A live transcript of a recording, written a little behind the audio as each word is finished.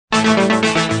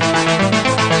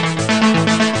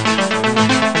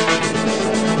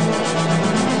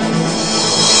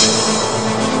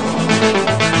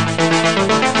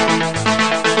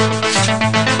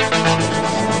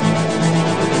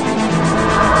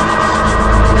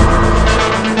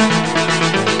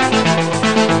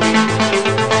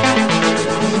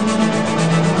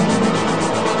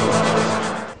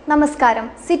നമസ്കാരം.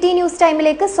 City news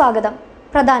ടൈമിലേക്ക് സ്വാഗതം.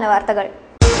 പ്രധാന വാർത്തകൾ.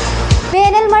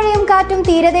 വേനൽ മഴയും കാറ്റും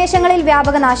തീരദേശങ്ങളിൽ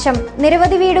വ്യാപക നാശം.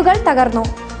 നിരവധി വീടുകൾ തകർന്നു.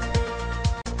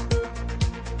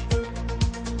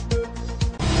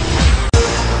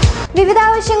 വിവിധ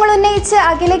ആവശ്യങ്ങൾ ഉന്നയിച്ച്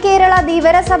അഖില കേരള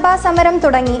ധീവര സഭാ സമരം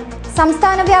തുടങ്ങി.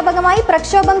 സംസ്ഥാന വ്യാപകമായി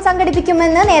പ്രക്ഷോഭം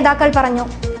സംഘടിപ്പിക്കുമെന്ന് നേതാക്കൾ പറഞ്ഞു.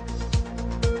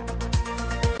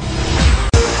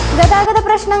 ഗതാഗത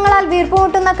പ്രശ്നങ്ങളാൽ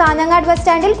വീർപ്പുമുട്ടുന്ന കാഞ്ഞങ്ങാട് ബസ്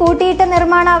സ്റ്റാൻഡിൽ കൂട്ടിയിട്ട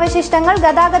നിർമ്മാണാവശിഷ്ടങ്ങൾ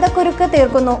ഗതാഗതക്കുരുക്ക്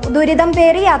തീർക്കുന്നു. ദുരിതം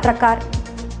പേറി യാത്രക്കാർ.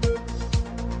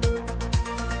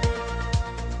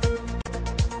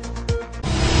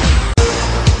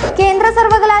 കേന്ദ്ര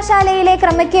സർവകലാശാലയിലെ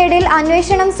ക്രമക്കേടിൽ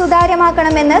അന്വേഷണം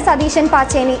സുതാര്യമാക്കണമെന്ന് സതീശൻ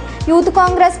പാച്ചേനി. യൂത്ത്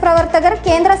കോൺഗ്രസ് പ്രവർത്തകർ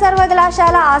കേന്ദ്ര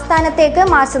സർവകലാശാല ആസ്ഥാനത്തേക്ക്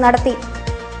മാർച്ച് നടത്തി.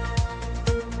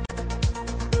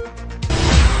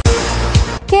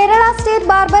 Kerala state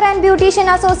barber and beautician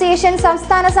association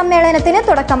സംസ്ഥാന സമ്മേളനത്തിന്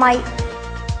തുടക്കമായി.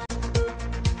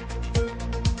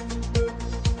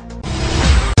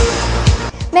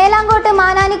 മേലാങ്കോട്ട്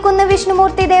മാനാനിക്കുന്ന്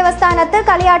വിഷ്ണുമൂർത്തി ദേവസ്ഥാനത്ത്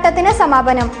കളിയാട്ടത്തിന്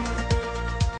സമാപനം.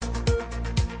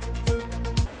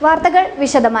 വാർത്തകൾ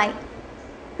വിശദമായി.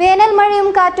 വേനൽ മഴയും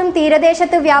കാറ്റും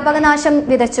തീരദേശത്ത് വ്യാപക നാശം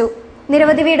വിതച്ചു.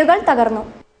 നിരവധി വീടുകൾ തകർന്നു.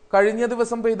 കഴിഞ്ഞ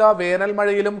ദിവസം പെയ്ത വേനൽ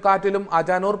മഴയിലും കാറ്റിലും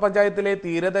അജാനൂർ പഞ്ചായത്തിലെ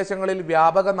തീരദേശങ്ങളിൽ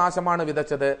വ്യാപക നാശമാണ്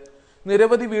വിതച്ചത്.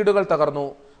 നിരവധി വീടുകൾ തകർന്നു.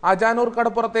 അജാനൂർ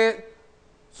കടപ്പുറത്തെ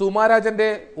സുമാരാജന്റെ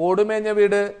ഓടുമേഞ്ഞ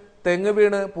വീട് തെങ്ങ്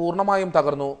വീണ് പൂർണ്ണമായും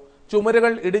തകർന്നു.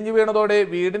 ചുമരുകൾ ഇടിഞ്ഞു വീണതോടെ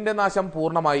വീടിന്റെ നാശം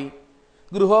പൂർണ്ണമായി.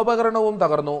 ഗൃഹോപകരണവും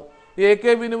തകർന്നു.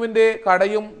 AK വിനുവിന്റെ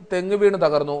കടയും തെങ്ങ് വീണ്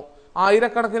തകർന്നു.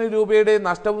 ആയിരക്കണക്കിന് രൂപയുടെ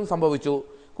നഷ്ടവും സംഭവിച്ചു.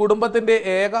 കുടുംബത്തിന്റെ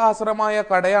ഏക ആശ്രമമായ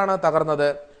കടയാണ് തകർന്നത്.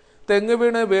 തെങ്ങ്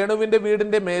വീണ് വേണുവിന്റെ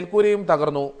വീടിന്റെ മേൽക്കൂരയും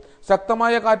തകർന്നു.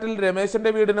 ശക്തമായ കാറ്റിൽ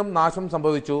രമേശന്റെ വീടിനും നാശം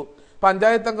സംഭവിച്ചു.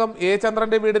 പഞ്ചായത്ത് അംഗം A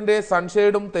ചന്ദ്രന്റെ വീടിന്റെ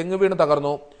സൺഷെയ്ഡും തെങ്ങ് വീണ്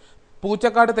തകർന്നു.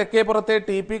 പൂച്ചക്കാട് തെക്കേപ്പുറത്തെ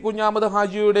TP കുഞ്ഞാമത്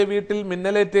ഹാജിയുടെ വീട്ടിൽ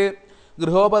മിന്നലേറ്റ്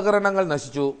ഗൃഹോപകരണങ്ങൾ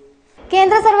നശിച്ചു.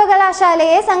 കേന്ദ്ര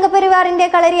സർവകലാശാലയെ സംഘപരിവാറിന്റെ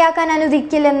കളരിയാക്കാൻ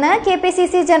അനുവദിക്കില്ലെന്ന്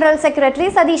KPCC general secretary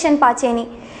Satheesan Pacheni.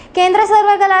 കേന്ദ്ര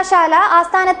സർവകലാശാല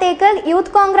ആസ്ഥാനത്തേക്ക്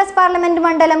യൂത്ത് കോൺഗ്രസ് പാർലമെന്റ്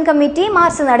മണ്ഡലം കമ്മിറ്റി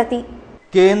മാർച്ച് നടത്തി.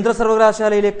 കേന്ദ്ര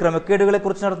സർവകലാശാലയിലെ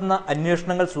ക്രമക്കേടുകളെക്കുറിച്ച് നടത്തുന്ന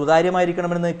അന്വേഷണങ്ങൾ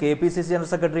സുതാര്യമായിരിക്കണമെന്ന് KPCC general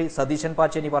secretary Satheesan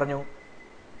Pacheni പറഞ്ഞു.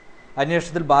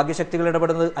 അന്വേഷണത്തിൽ ഭാഗ്യശക്തികൾ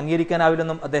ഇടപെടുന്നത്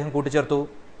അംഗീകരിക്കാനാവില്ലെന്നും അദ്ദേഹം കൂട്ടിച്ചേർത്തു.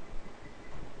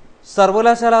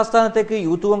 സർവകലാശാല ആസ്ഥാനത്തേക്ക്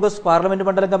യൂത്ത് കോൺഗ്രസ് പാർലമെന്റ്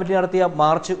മണ്ഡലം കമ്മിറ്റി നടത്തിയ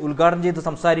മാർച്ച് ഉദ്ഘാടനം ചെയ്ത്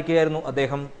സംസാരിക്കുകയായിരുന്നു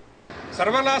അദ്ദേഹം.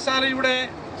 സർവകലാശാലയുടെ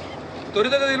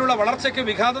ത്വരിതഗതിയിലുള്ള വളർച്ചയ്ക്ക്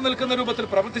വിഘാതം നിൽക്കുന്ന രൂപത്തിൽ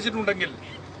പ്രവർത്തിച്ചിട്ടുണ്ടെങ്കിൽ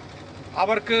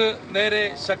അവർക്ക് നേരെ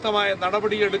ശക്തമായ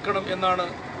നടപടിയെടുക്കണം എന്നാണ്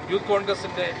യൂത്ത്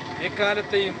കോൺഗ്രസിന്റെ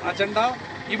എക്കാലത്തെയും അജണ്ട.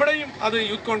 ഇവിടെയും അത്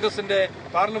യൂത്ത് കോൺഗ്രസിന്റെ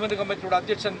പാർലമെന്റ് കമ്മിറ്റിയുടെ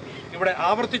അധ്യക്ഷൻ ഇവിടെ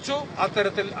ആവർത്തിച്ചു.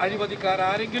 അത്തരത്തിൽ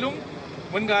അഴിമതിക്കാരെങ്കിലും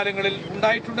മുൻകാലങ്ങളിൽ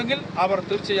ഉണ്ടായിട്ടുണ്ടെങ്കിൽ അവർ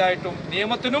തീർച്ചയായിട്ടും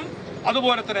നിയമത്തിനും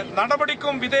അതുപോലെ തന്നെ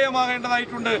നടപടിക്കും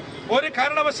വിധേയമാകേണ്ടതായിട്ടുണ്ട്. ഒരു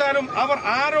കാരണവശാലും അവർ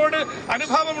ആരോട്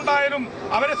അനുഭാവമുണ്ടായാലും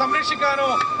അവരെ സംരക്ഷിക്കാനോ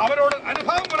അവരോട്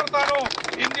അനുഭാവം പുലർത്താനോ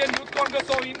ഇന്ത്യൻ യൂത്ത്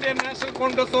കോൺഗ്രസോ ഇന്ത്യൻ നാഷണൽ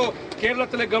കോൺഗ്രസോ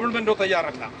കേരളത്തിലെ ഗവൺമെന്റോ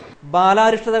തയ്യാറല്ല.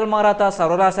 ബാലാരിഷ്ടതകൾ മാറാത്ത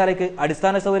സർവകലാശാലയ്ക്ക്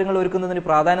അടിസ്ഥാന സൗകര്യങ്ങൾ ഒരുക്കുന്നതിന്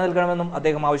പ്രാധാന്യം നൽകണമെന്നും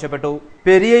അദ്ദേഹം ആവശ്യപ്പെട്ടു.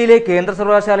 പെരിയയിലെ കേന്ദ്ര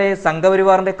സർവകലാശാലയെ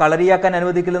സംഘപരിവാറിന്റെ കളരിയാക്കാൻ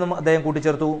അനുവദിക്കില്ലെന്നും അദ്ദേഹം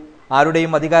കൂട്ടിച്ചേർത്തു.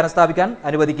 ആരുടെയും അധികാരം സ്ഥാപിക്കാൻ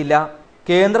അനുവദിക്കില്ല.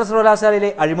 കേന്ദ്ര സർവകലാശാലയിലെ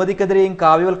അഴിമതിക്കെതിരെയും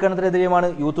കാവ്യവൽക്കരണത്തിനെതിരെയുമാണ്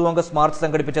യൂത്ത് കോൺഗ്രസ് മാർച്ച്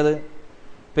സംഘടിപ്പിച്ചത്.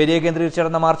 പെരിയ കേന്ദ്രീകരിച്ച്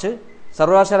നടന്ന മാർച്ച്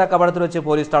സർവകലാശാല കവാടത്തിൽ വെച്ച്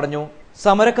പോലീസ് തടഞ്ഞു.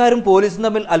 സമരക്കാരും പോലീസും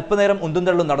തമ്മിൽ അല്പനേരം ഉന്തും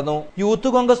തള്ളും നടന്നു.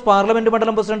 യൂത്ത് കോൺഗ്രസ് പാർലമെന്റ്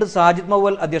മണ്ഡലം പ്രസിഡന്റ് സാജിദ്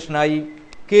മൗവൽ അധ്യക്ഷനായി.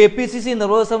 KPCC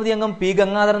നിർവാഹക സമിതി അംഗം P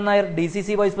Gangadharan Nair,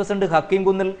 DCC vice president Hakeem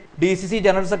കുന്നിൽ, DCC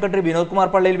general secretary Vinod Kumar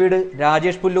പള്ളയിൽ വീട്,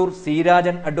 Rajesh Pullur, C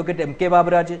Rajan, advocate MK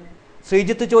Baburaj,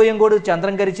 Sreejith Choyyamkode,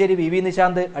 ചന്ദ്രൻ കരിച്ചേരി, VV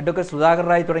നിശാന്ത്, അഡ്വക്കേറ്റ് സുധാകർ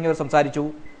റായ് തുടങ്ങിയവർ സംസാരിച്ചു.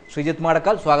 ശ്രീജിത്ത്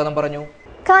മാടക്കാൽ സ്വാഗതം പറഞ്ഞു.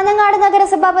 കാഞ്ഞങ്ങാട്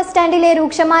നഗരസഭാ ബസ് സ്റ്റാൻഡിലെ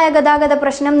രൂക്ഷമായ ഗതാഗത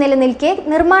പ്രശ്നം നിലനിൽക്കെ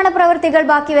നിർമ്മാണ പ്രവൃത്തികൾ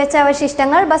ബാക്കിവെച്ച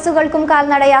അവശിഷ്ടങ്ങൾ ബസ്സുകൾക്കും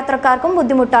കാൽനട യാത്രക്കാർക്കും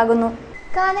ബുദ്ധിമുട്ടാകുന്നു.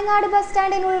 കാഞ്ഞങ്ങാട് ബസ്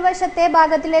സ്റ്റാൻഡിന് ഉൾവശത്തെ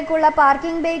ഭാഗത്തിലേക്കുള്ള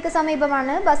പാർക്കിംഗ് ബേക്ക്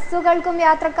സമീപമാണ് ബസ്സുകൾക്കും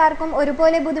യാത്രക്കാർക്കും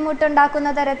ഒരുപോലെ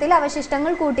ബുദ്ധിമുട്ടുണ്ടാക്കുന്ന തരത്തിൽ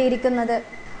അവശിഷ്ടങ്ങൾ കൂട്ടിയിരിക്കുന്നത്.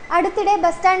 അടുത്തിടെ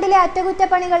ബസ് സ്റ്റാൻഡിലെ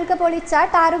അറ്റകുറ്റപ്പണികൾക്ക് പൊളിച്ച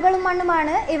ടാറുകളും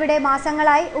മണ്ണുമാണ് ഇവിടെ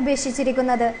മാസങ്ങളായി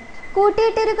ഉപേക്ഷിച്ചിരിക്കുന്നത്.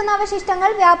 കൂട്ടിയിട്ടിരിക്കുന്ന അവശിഷ്ടങ്ങൾ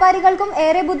വ്യാപാരികൾക്കും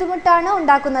ഏറെ ബുദ്ധിമുട്ടാണ്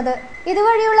ഉണ്ടാക്കുന്നത്.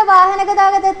 ഇതുവഴിയുള്ള വാഹന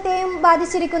ഗതാഗതത്തെയും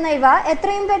ബാധിച്ചിരിക്കുന്ന ഇവ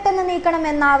എത്രയും പെട്ടെന്ന്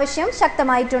നീക്കണമെന്ന ആവശ്യം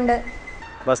ശക്തമായിട്ടുണ്ട്.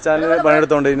 ബസ് സ്റ്റാൻഡിൽ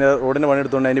പണിയെടുത്തോണ്ട് റോഡിന്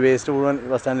പണിയെടുത്തോണ്ട് അതിൻ്റെ വേസ്റ്റ് മുഴുവൻ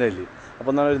ബസ് സ്റ്റാൻഡിലല്ലേ.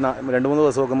 അപ്പം ഒരു 2-3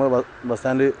 ബസ് നോക്കുമ്പോൾ ബസ്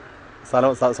സ്റ്റാൻഡ്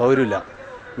സൗകര്യമില്ല.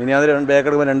 മിനിയാന്ന്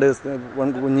ബേക്കെടുക്കുമ്പോൾ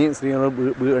 2 കുഞ്ഞി സ്ത്രീകൾ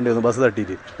വേണ്ടി വന്നു ബസ്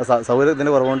തട്ടിയിട്ട്.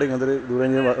 സൗകര്യത്തിൻ്റെ കുറവുകൊണ്ട് ഇങ്ങനത്തെ ഒരു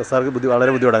ദൂരം ബസ്സുകാർക്ക്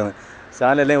വളരെ ബുദ്ധിമുട്ടാകുന്നത്.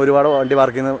 സ്റ്റാൻഡല്ലെങ്കിൽ ഒരുപാട് വണ്ടി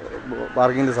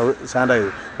പാർക്കിങ്ങിൻ്റെ സ്റ്റാൻഡായത്.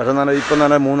 പക്ഷേ എന്നാൽ ഇപ്പം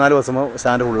തന്നെ 3-4 ബസ്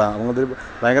സ്റ്റാൻഡ് ഫുള്ളാണ്. അങ്ങനത്തെ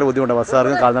ഭയങ്കര ബുദ്ധിമുട്ടാണ്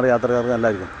ബസ്സുകാർക്കും കാൽനട യാത്രക്കാർക്കും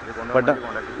എല്ലാവർക്കും.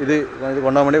 പെട്ടെന്ന് ഇത്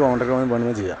കൊണ്ടുപോകാൻ വേണ്ടി കോൺട്രാക്ട്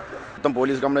പണിയും ചെയ്യാം. മൊത്തം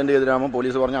പോലീസ് കംപ്ലയിൻറ്റ് ചെയ്തിട്ടാകുമ്പോൾ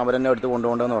പോലീസ് പറഞ്ഞു അവരെന്നെ എടുത്ത്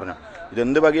കൊണ്ടുപോകേണ്ടതെന്ന് പറഞ്ഞു.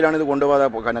 ഇതെന്ത് വകയിലാണ് ഇത്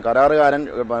കൊണ്ടുപോകാതെ? കരാറുകാരൻ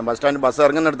ബസ് സ്റ്റാൻഡ് ബസ്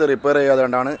ഇറങ്ങുന്നിടത്ത് റിപ്പയർ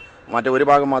ചെയ്യാതുകൊണ്ടാണ് മറ്റേ ഒരു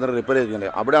ഭാഗം മാത്രം റിപ്പയർ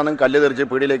ചെയ്തിരിക്കുന്നത്. അവിടെയാണ് കല്ല് തെറിച്ച്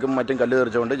പീടിയിലേക്കും മറ്റും കല്ല്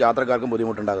തെറിച്ചുകൊണ്ട് യാത്രക്കാർക്കും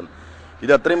ബുദ്ധിമുട്ടുണ്ടാകുന്നത്.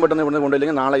 ഇത് എത്രയും പെട്ടെന്ന് ഇവിടുന്ന്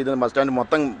കൊണ്ടില്ലെങ്കിൽ നാളെ ഇത് ബസ് സ്റ്റാൻഡ്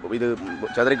മൊത്തം ഇത്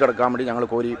ചെതറിക്കിടക്കാൻ വേണ്ടി ഞങ്ങൾ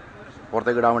കോരി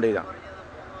പുറത്തേക്ക് ഇടാൻ വേണ്ടിയിതാണ്.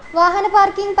 വാഹന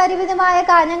പാർക്കിംഗ് പരിമിതമായ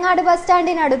കാഞ്ഞങ്ങാട് ബസ്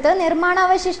സ്റ്റാൻഡിനടുത്ത്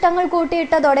നിർമ്മാണാവശിഷ്ടങ്ങൾ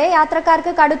കൂട്ടിയിട്ടതോടെ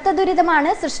യാത്രക്കാർക്ക് കടുത്ത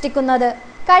ദുരിതമാണ് സൃഷ്ടിക്കുന്നത്.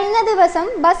 കഴിഞ്ഞ ദിവസം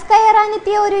ബസ്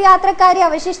കയറാനെത്തിയ ഒരു യാത്രക്കാരി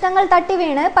അവശിഷ്ടങ്ങൾ തട്ടി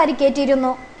വീണ്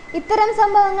പരിക്കേറ്റിരുന്നു. ഇത്തരം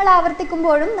സംഭവങ്ങൾ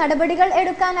ആവർത്തിക്കുമ്പോഴും നടപടികൾ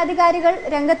എടുക്കാൻ അധികാരികൾ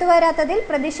രംഗത്ത് വരാത്തതിൽ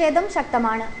പ്രതിഷേധം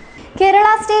ശക്തമാണ്. Kerala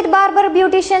state barber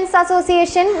beauticians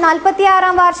association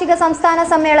 46-ാം വാർഷിക സംസ്ഥാന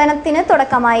സമ്മേളനത്തിന്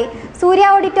തുടക്കമായി. സൂര്യ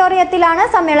ഓഡിറ്റോറിയത്തിലാണ്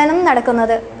സമ്മേളനം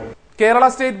നടക്കുന്നത്. Kerala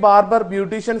state barber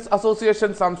beauticians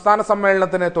association സംസ്ഥാന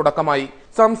സമ്മേളനത്തിന് തുടക്കമായി.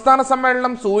 സംസ്ഥാന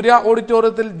സമ്മേളനം സൂര്യ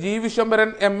ഓഡിറ്റോറിയത്തിൽ ജി വിശ്വംഭരൻ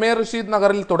MA റഷീദ്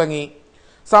നഗറിൽ തുടങ്ങി.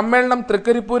 സമ്മേളനം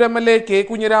തൃക്കരിപ്പൂർ MLA K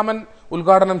കുഞ്ഞിരാമൻ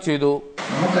ഉദ്ഘാടനം ചെയ്തു.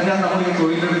 നമുക്കെല്ലാം നമ്മൾ ഈ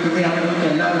തൊഴിലെടുക്കുന്ന ആളുകൾക്ക്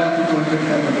എല്ലാവർക്കും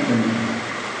തൊഴിലെടുക്കാൻ പറ്റുന്നുണ്ട്.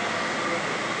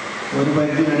 ഒരു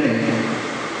പരിധിവരെ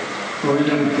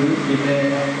തൊഴിലെടുത്ത് പിന്നെ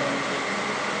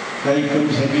കൈക്കും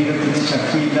ശരീരത്തിന്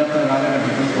ശക്തിയില്ലാത്ത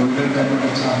കാലഘട്ടത്തിൽ തൊഴിലെടുക്കാനുള്ള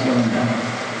സാധ്യതയുണ്ട്.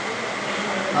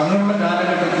 അങ്ങനെയുള്ള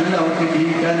കാലഘട്ടത്തിൽ അവർക്ക്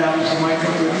ജീവിക്കാൻ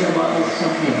ആവശ്യമായിട്ടുള്ള ചെറിയ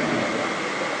സംഖ്യയാണ്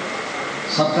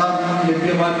സർക്കാർ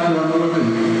ലഭ്യമാക്കുക എന്നുള്ളത്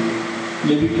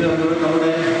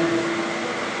നമ്മുടെ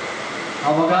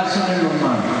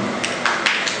അവകാശങ്ങളിലൊന്നാണ്.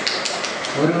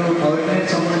 ഒരു പൗരനെ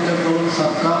സംബന്ധിച്ചിടത്തോളം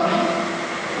സർക്കാർ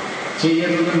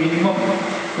ചെയ്യുന്നത് മിനിമം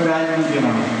ഒരു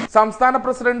ആനുകൂല്യമാണ്. സംസ്ഥാന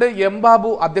പ്രസിഡന്റ് M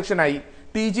ബാബു അധ്യക്ഷനായി.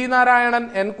 TG Narayanan,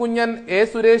 N Kunjan, A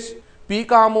Suresh, P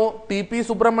കാമു, TP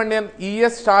Subramanian,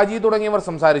 ES Shaji തുടങ്ങിയവർ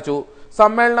സംസാരിച്ചു.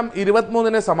 സമ്മേളനം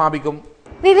 23-ന് സമാപിക്കും.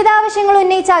 വിവിധ ആവശ്യങ്ങൾ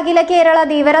ഉന്നയിച്ച അഖില കേരള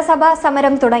ധീവരസഭ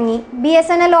സമരം തുടങ്ങി.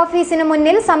 BSNL ഓഫീസിന്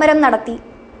മുന്നിൽ സമരം നടത്തി.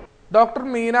 ഡോക്ടർ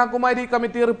മീനാകുമാരി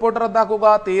കമ്മിറ്റി റിപ്പോർട്ട് റദ്ദാക്കുക,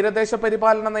 തീരദേശ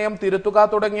പരിപാലന നയം തിരുത്തുക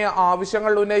തുടങ്ങിയ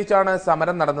ആവശ്യങ്ങൾ ഉന്നയിച്ചാണ്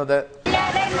സമരം നടന്നത്.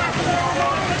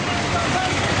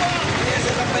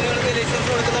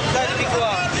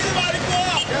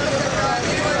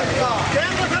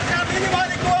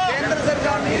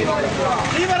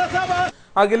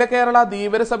 അഖില കേരള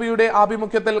ധീവരസഭയുടെ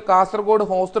ആഭിമുഖ്യത്തിൽ കാസർഗോഡ്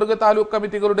ഹോസ്ദുർഗ് താലൂക്ക്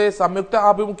കമ്മിറ്റികളുടെ സംയുക്ത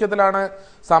ആഭിമുഖ്യത്തിലാണ്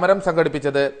സമരം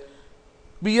സംഘടിപ്പിച്ചത്.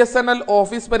 BSNL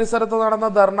ഓഫീസ് പരിസരത്ത് നടന്ന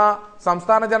ധർണ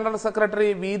സംസ്ഥാന ജനറൽ സെക്രട്ടറി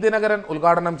V ദിനകരൻ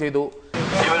ഉദ്ഘാടനം ചെയ്തു.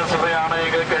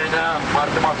 ധീവരസഭയാണെങ്കിൽ കഴിഞ്ഞ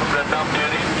മാർച്ച് മാസം 2-ാം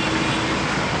തീയതി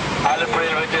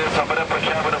ആലപ്പുഴയിൽ വെച്ച് സമര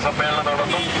പ്രഖ്യാപന സമ്മേളനം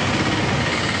നടന്നു.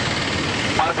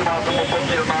 മാർച്ച് മാസം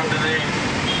 31-ാം തീയതി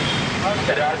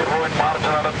രാജ്ഭവൻ മാർച്ച്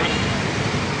നടത്തി.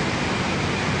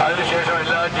 അതിനുശേഷം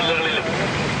എല്ലാ ജില്ലകളിലും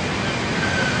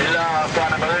ജില്ലാ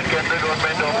ആസ്ഥാനങ്ങളിൽ കേന്ദ്ര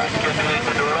ഗവൺമെന്റ് ഓഫീസ്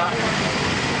കേന്ദ്രീകരിച്ചിട്ടുള്ള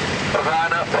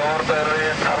പ്രധാന പ്രവർത്തകരുടെ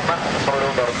ധർണ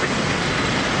സമരവും നടത്തി.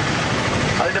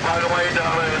 അതിന്റെ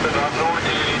ഭാഗമായിട്ടാണ് ഇന്ന് കാസർഗോഡ്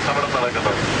ജില്ലയിൽ സമരം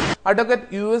നടക്കുന്നത്.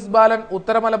 അഡ്വക്കേറ്റ് US ബാലൻ,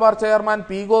 ഉത്തര മലബാർ ചെയർമാൻ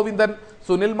P ഗോവിന്ദൻ,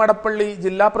 സുനിൽ മടപ്പള്ളി,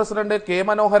 ജില്ലാ പ്രസിഡന്റ് K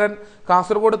മനോഹരൻ,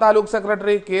 കാസർഗോഡ് താലൂക്ക്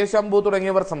സെക്രട്ടറി K ശംഭു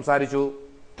തുടങ്ങിയവർ സംസാരിച്ചു.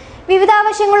 വിവിധ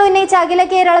ആവശ്യങ്ങൾ ഉന്നയിച്ച അഖില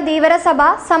കേരള ധീവരസഭ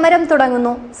സമരം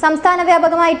തുടങ്ങുന്നു. സംസ്ഥാന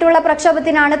വ്യാപകമായിട്ടുള്ള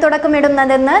പ്രക്ഷോഭത്തിനാണ്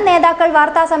തുടക്കമിടുന്നതെന്ന് നേതാക്കൾ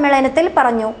വാർത്താ സമ്മേളനത്തിൽ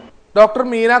പറഞ്ഞു. ഡോക്ടർ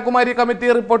മീനാകുമാരി കമ്മിറ്റി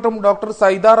റിപ്പോർട്ടും ഡോക്ടർ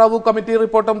സൈദ റാവു കമ്മിറ്റി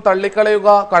റിപ്പോർട്ടും തള്ളിക്കളയുക,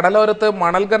 കടലോരത്ത്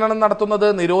മണൽ ഖനനം നടത്തുന്നത്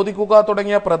നിരോധിക്കുക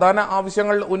തുടങ്ങിയ പ്രധാന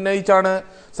ആവശ്യങ്ങൾ ഉന്നയിച്ചാണ്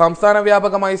സംസ്ഥാന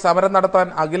വ്യാപകമായി സമരം നടത്താൻ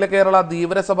അഖില കേരള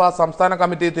ധീവരസഭ സംസ്ഥാന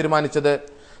കമ്മിറ്റി തീരുമാനിച്ചത്.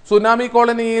 സുനാമി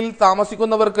കോളനിയിൽ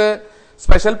താമസിക്കുന്നവർക്ക്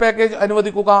സ്പെഷ്യൽ പാക്കേജ്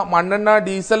അനുവദിക്കുക, മണ്ണെണ്ണ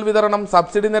ഡീസൽ വിതരണം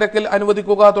സബ്സിഡി നിരക്കിൽ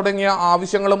അനുവദിക്കുക തുടങ്ങിയ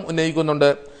ആവശ്യങ്ങളും ഉന്നയിക്കുന്നുണ്ട്.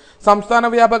 സംസ്ഥാന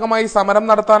വ്യാപകമായി സമരം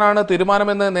നടത്താനാണ്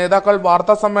തീരുമാനമെന്ന് നേതാക്കൾ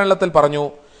വാർത്താ സമ്മേളനത്തിൽ പറഞ്ഞു.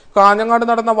 കാഞ്ഞങ്ങാട്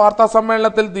നടന്ന വാർത്താ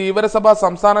സമ്മേളനത്തിൽ ധീവരസഭ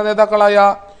സംസ്ഥാന നേതാക്കളായ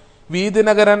V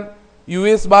ദിനകരൻ,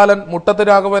 US ബാലൻ, മുട്ടത്ത്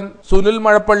രാഘവൻ, സുനിൽ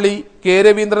മഴപ്പള്ളി, K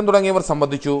രവീന്ദ്രൻ തുടങ്ങിയവർ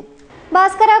സംബന്ധിച്ചു.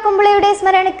 ഭാസ്കര കുമ്പളയുടെ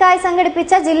സ്മരണയ്ക്കായി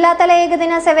സംഘടിപ്പിച്ച ജില്ലാതല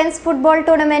ഏകദിന സെവൻസ് ഫുട്ബോൾ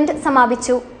ടൂർണമെന്റ്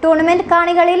സമാപിച്ചു. Tournament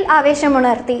കാണികളിൽ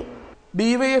ആവേശമുണർത്തി.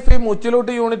 DYFI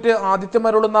Muchilot unit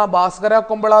ആതിഥ്യമരുളുന്ന Bhaskara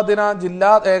Kumbla ദിന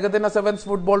ജില്ലാ ഏകദിന സെവൻസ്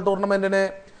ഫുട്ബോൾ ടൂർണമെന്റിന്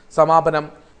സമാപനം.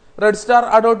 റെഡ് സ്റ്റാർ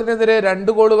അഡോട്ടിനെതിരെ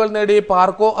 2 ഗോളുകൾ നേടി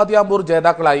പാർക്കോ അതിയാമ്പൂർ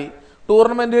ജേതാക്കളായി.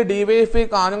 Tournament DYFI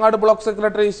Kanhangad block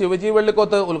secretary Shivaji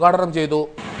Vellikoth ഉദ്ഘാടനം ചെയ്തു.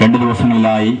 2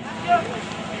 ദിവസങ്ങളിലായി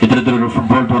ഇത്തരത്തിലൊരു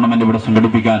ഫുട്ബോൾ ടൂർണമെന്റ് ഇവിടെ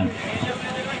സംഘടിപ്പിക്കാൻ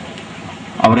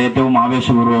അവർ ഏറ്റവും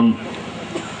ആവേശപൂർവ്വം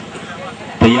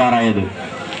തയ്യാറായത്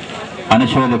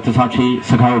അനശ്വര രക്തസാക്ഷി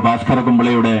സഖാവ് ഭാസ്കര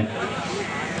കുമ്പളയുടെ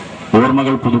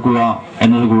ഓർമ്മകൾ പുതുക്കുക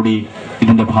എന്നതുകൂടി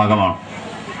ഇതിന്റെ ഭാഗമാണ്.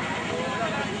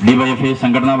 DYFI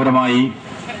സംഘടനാപരമായി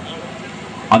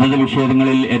അതത്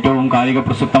വിഷയങ്ങളിൽ ഏറ്റവും കാലിക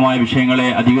പ്രസക്തമായ വിഷയങ്ങളെ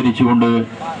അധികരിച്ചുകൊണ്ട്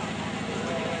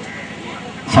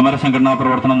സമരസംഘടനാ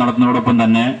പ്രവർത്തനം നടത്തുന്നതോടൊപ്പം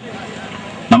തന്നെ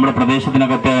നമ്മുടെ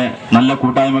പ്രദേശത്തിനകത്തെ നല്ല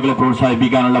കൂട്ടായ്മകളെ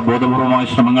പ്രോത്സാഹിപ്പിക്കാനുള്ള ബോധപൂർവമായ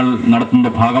ശ്രമങ്ങൾ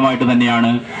നടത്തുന്നതിന്റെ ഭാഗമായിട്ട്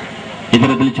തന്നെയാണ്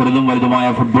ഇത്തരത്തിൽ ചെറുതും വലുതുമായ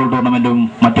ഫുട്ബോൾ ടൂർണമെന്റും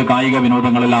മറ്റ് കായിക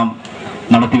വിനോദങ്ങളെല്ലാം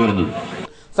നടത്തിവരുന്നത്.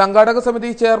 സംഘാടക സമിതി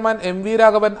ചെയർമാൻ MV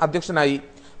രാഘവൻ അധ്യക്ഷനായി.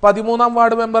 13ാം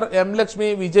വാർഡ് മെമ്പർ M ലക്ഷ്മി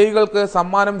വിജയികൾക്ക്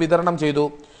സമ്മാനം വിതരണം ചെയ്തു.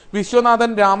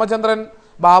 വിശ്വനാഥൻ, രാമചന്ദ്രൻ,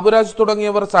 ബാബുരാജ്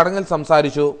തുടങ്ങിയവർ ചടങ്ങിൽ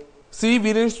സംസാരിച്ചു. C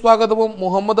വിനീഷ് സ്വാഗതവും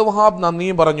മുഹമ്മദ് വഹാബ്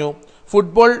നന്ദിയും പറഞ്ഞു.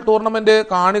 Football tournament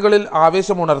കാണികളിൽ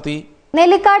ആവേശമുണർത്തി.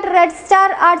 Nellikkad red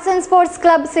star arts and sports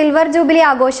club silver jubilee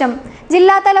ആഘോഷം.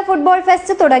 ജില്ലാതല ഫുട്ബോൾ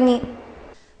ഫെസ്റ്റ് തുടങ്ങി.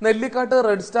 Nellikkattu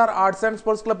red star arts and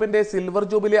sports ക്ലബിന്റെ സിൽവർ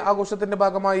ജൂബിലി ആഘോഷത്തിന്റെ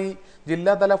ഭാഗമായി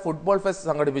ജില്ലാതല ഫുട്ബോൾ ഫെസ്റ്റ്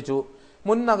സംഘടിപ്പിച്ചു.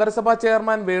 മുൻ നഗരസഭാ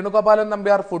chairman Venugopalan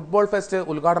Nambiar football fest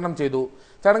ഉദ്ഘാടനം ചെയ്തു.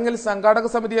 ചടങ്ങിൽ സംഘാടക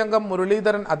സമിതി അംഗം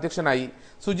മുരളീധരൻ അധ്യക്ഷനായി.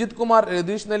 സുജിത് കുമാർ,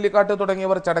 രതീഷ് നെല്ലിക്കാട്ട്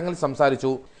തുടങ്ങിയവർ ചടങ്ങിൽ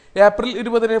സംസാരിച്ചു. ഏപ്രിൽ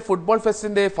 20 ഫുട്ബോൾ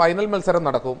ഫെസ്റ്റിന്റെ ഫൈനൽ മത്സരം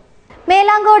നടക്കും.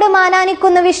 മേലാങ്കോട്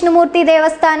മാനാനിക്കുന്ന് വിഷ്ണുമൂർത്തി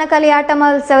ദേവസ്ഥാന കളിയാട്ട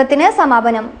മഹോത്സവത്തിന്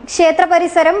സമാപനം. ക്ഷേത്ര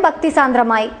പരിസരം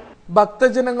ഭക്തിസാന്ദ്രമായി.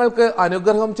 ഭക്തജനങ്ങൾക്ക്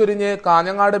അനുഗ്രഹം ചൊരിഞ്ഞ്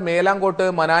കാഞ്ഞങ്ങാട് മേലാങ്കോട്ട്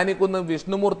മനാനിക്കുന്ന്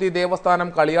വിഷ്ണുമൂർത്തി ദേവസ്ഥാനം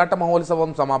കളിയാട്ട മഹോത്സവം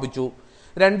സമാപിച്ചു.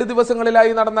 2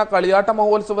 ദിവസങ്ങളിലായി നടന്ന കളിയാട്ട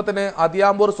മഹോത്സവത്തിന്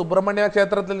അതിയാമ്പൂർ സുബ്രഹ്മണ്യ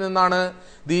ക്ഷേത്രത്തിൽ നിന്നാണ്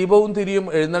ദീപവും തിരിയും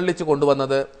എഴുന്നള്ളിച്ചു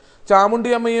കൊണ്ടുവന്നത്.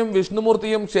 ചാമുണ്ടിയമ്മയും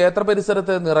വിഷ്ണുമൂർത്തിയും ക്ഷേത്ര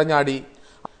പരിസരത്ത് നിറഞ്ഞാടി.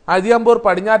 അതിയാമ്പൂർ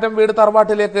പടിഞ്ഞാറ്റം വീട്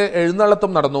തറവാട്ടിലേക്ക്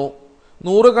എഴുന്നള്ളത്തും നടന്നു.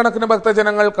 100 കണക്കിന്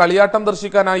ഭക്തജനങ്ങൾ കളിയാട്ടം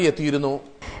ദർശിക്കാനായി എത്തിയിരുന്നു.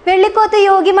 വെള്ളിക്കോത്ത്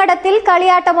യോഗിമഠത്തിൽ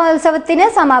കളിയാട്ട മഹോത്സവത്തിന്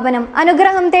സമാപനം.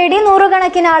 അനുഗ്രഹം തേടി 100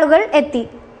 കണക്കിന് ആളുകൾ എത്തി.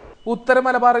 ഉത്തര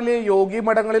മലബാറിലെ യോഗി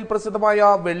മഠങ്ങളിൽ പ്രസിദ്ധമായ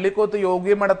വെള്ളിക്കോത്ത്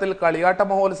യോഗി മഠത്തിൽ കളിയാട്ട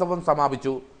മഹോത്സവം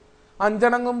സമാപിച്ചു.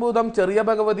 അഞ്ചണങ്ങും ഭൂതം, ചെറിയ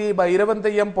ഭഗവതി, ഭൈരവൻ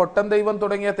തെയ്യം, പൊട്ടൻ ദൈവം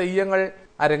തുടങ്ങിയ തെയ്യങ്ങൾ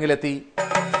അരങ്ങിലെത്തി.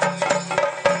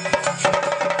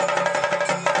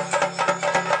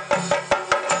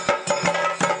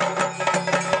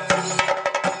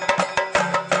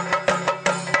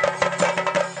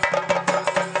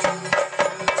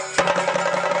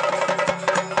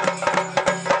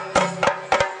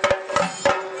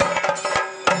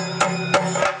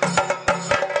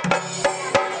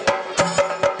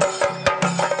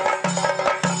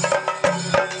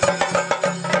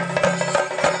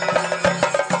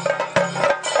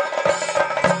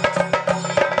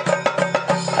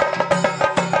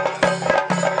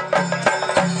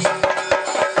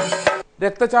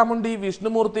 രക്തചാമുണ്ടി,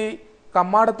 വിഷ്ണുമൂർത്തി,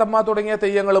 കമ്മാടത്തമ്മ തുടങ്ങിയ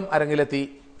തെയ്യങ്ങളും അരങ്ങിലെത്തി.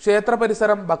 ക്ഷേത്ര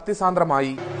പരിസരം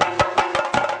ഭക്തിസാന്ദ്രമായി.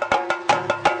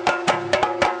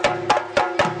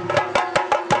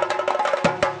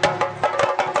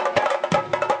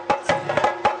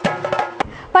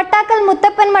 പട്ടാക്കൽ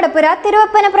മുത്തപ്പൻ മടപ്പുര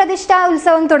തിരുവപ്പന പ്രതിഷ്ഠാ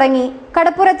ഉത്സവം തുടങ്ങി.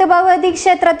 കടപ്പുറത്ത് ഭഗവതി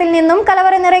ക്ഷേത്രത്തിൽ നിന്നും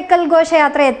കലവറ നിറയ്ക്കൽ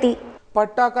ഘോഷയാത്ര എത്തി.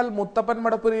 പട്ടാക്കൽ മുത്തപ്പൻ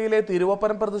മടപ്പുരയിലെ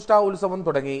തിരുവപ്പന പ്രതിഷ്ഠാ ഉത്സവം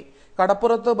തുടങ്ങി.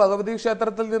 കടപ്പുറത്ത് ഭഗവതി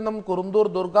ക്ഷേത്രത്തിൽ നിന്നും കുറുന്തൂർ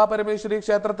ദുർഗാ പരമേശ്വരി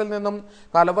ക്ഷേത്രത്തിൽ നിന്നും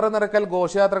കലവറ നിറയ്ക്കൽ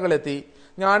ഘോഷയാത്രകൾ എത്തി.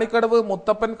 ഞാണിക്കടവ്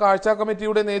മുത്തപ്പൻ കാഴ്ച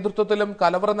കമ്മിറ്റിയുടെ നേതൃത്വത്തിലും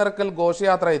കലവറ നിറയ്ക്കൽ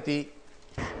ഘോഷയാത്ര എത്തി.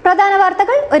 പ്രധാന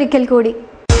വാർത്തകൾ ഒരിക്കൽ കൂടി.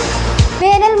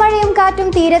 വേനൽ മഴയും കാറ്റും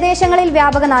തീരദേശങ്ങളിൽ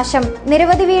വ്യാപക നാശം.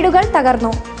 നിരവധി വീടുകൾ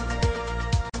തകർന്നു.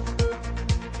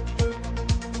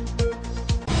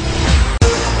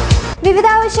 വിവിധ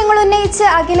ആവശ്യങ്ങൾ ഉന്നയിച്ച്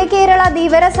അഖില കേരള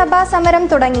ധീവര സഭ സമരം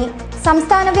തുടങ്ങി.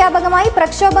 സംസ്ഥാന വ്യാപകമായി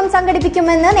പ്രക്ഷോഭം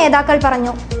സംഘടിപ്പിക്കുമെന്ന് നേതാക്കൾ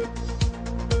പറഞ്ഞു.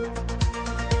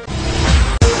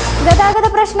 ഗതാഗത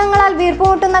പ്രശ്നങ്ങളാൽ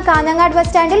വീർപ്പുമുട്ടുന്ന കാഞ്ഞങ്ങാട് ബസ്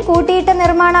സ്റ്റാൻഡിൽ കൂട്ടിയിട്ട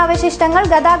നിർമ്മാണാവശിഷ്ടങ്ങൾ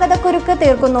ഗതാഗതക്കുരുക്ക്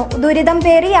തീർക്കുന്നു. ദുരിതം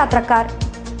പേറി യാത്രക്കാർ.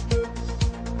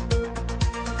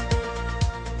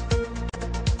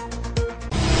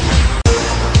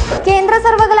 കേന്ദ്ര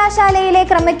സർവകലാശാലയിലെ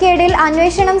ക്രമക്കേടിൽ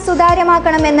അന്വേഷണം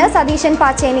സുതാര്യമാക്കണമെന്ന് സതീശൻ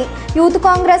പാച്ചേനി. യൂത്ത്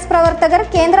കോൺഗ്രസ് പ്രവർത്തകർ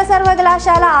കേന്ദ്ര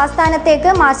സർവകലാശാല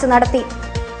ആസ്ഥാനത്തേക്ക് മാർച്ച് നടത്തി.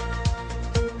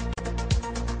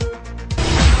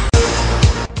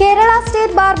 Kerala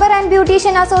state barber and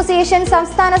beautician association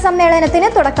സംസ്ഥാന സമ്മേളനത്തിന്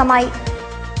തുടക്കമായി.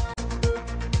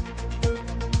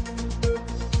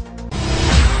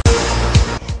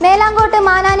 മേലാങ്കോട്ട്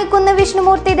മാനാനിക്കുന്ന്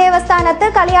വിഷ്ണുമൂർത്തി ദേവസ്ഥാനത്ത്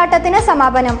കളിയാട്ടത്തിന്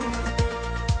സമാപനം.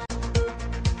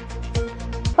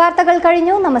 വാർത്തകൾ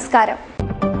കഴിഞ്ഞു. നമസ്കാരം.